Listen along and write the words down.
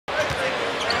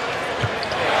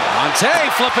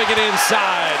Monta flipping it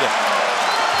inside.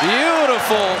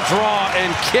 Beautiful draw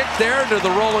and kick there to the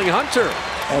rolling Hunter.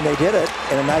 And they did it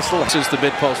in a nice little... This is the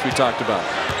mid post we talked about.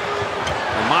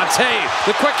 And Monta,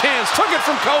 the quick hands, took it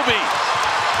from Kobe.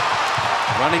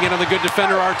 Running in on the good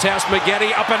defender, Artest.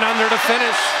 Maggette up and under to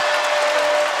finish.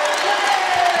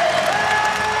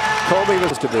 Kobe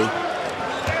was to be.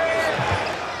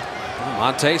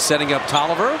 Monta setting up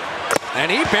Tolliver. And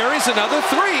he buries another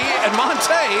three, and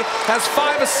Monta has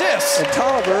 5 assists. And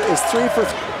Tolliver is 3 for...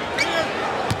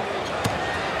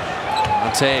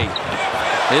 Monta,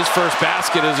 his first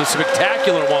basket is a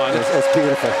spectacular one. It's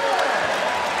beautiful.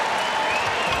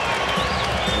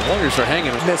 The Warriors are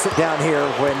hanging. Miss it down here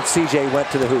when CJ went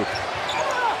to the hoop.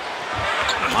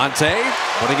 Monta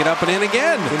putting it up and in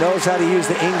again. He knows how to use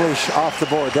the English off the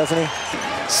board, doesn't he?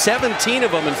 17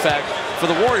 of them, in fact, for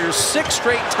the Warriors. 6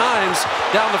 straight times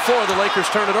down the floor. The Lakers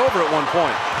turned it over at one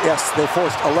point. Yes, they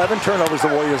forced 11 turnovers, the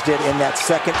Warriors did in that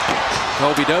second.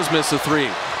 Kobe does miss a 3.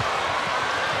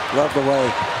 Love the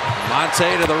way.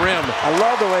 Monta to the rim. I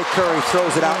love the way Curry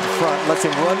throws it out in front, lets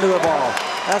him run to the ball.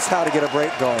 That's how to get a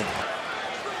break going.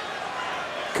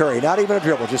 Curry, not even a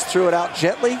dribble, just threw it out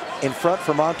gently in front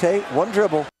for Monta. One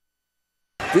dribble.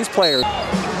 These players.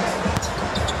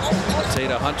 Monta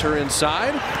to Hunter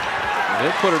inside. And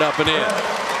they put it up and in.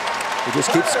 He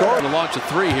just keeps scoring. To launch a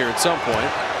 3 here at some point.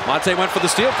 Monta went for the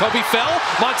steal. Kobe fell.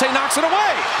 Monta knocks it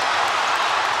away.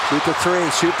 Shoot the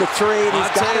 3. Shoot the 3. And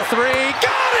he's got it. 3.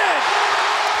 Got it!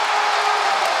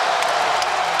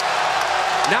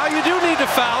 Now you do need to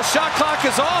foul. Shot clock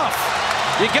is off.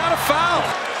 You got to foul.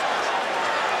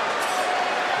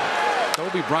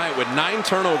 Kobe Bryant with 9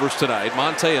 turnovers tonight.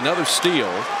 Monta another steal.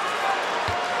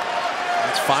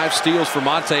 That's 5 steals for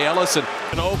Monta Ellis. In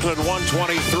Oakland,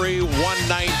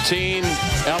 123-119.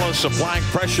 Ellis applying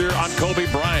pressure on Kobe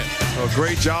Bryant. A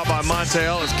great job by Monta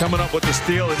Ellis coming up with the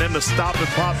steal and then the stop and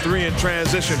pop 3 in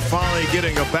transition. Finally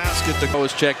getting a basket to go.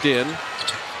 Is checked in.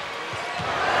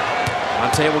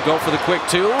 Monta will go for the quick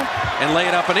 2 and lay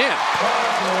it up and in.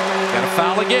 Got a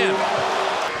foul again.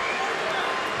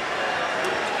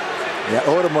 Yeah,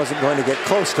 Odom wasn't going to get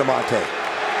close to Monta.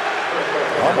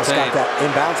 Almost got that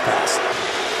inbounds pass.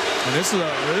 And they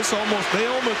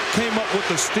almost came up with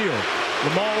the steal.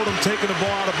 Lamar Odom taking the ball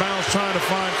out of bounds, trying to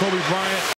find Kobe Bryant.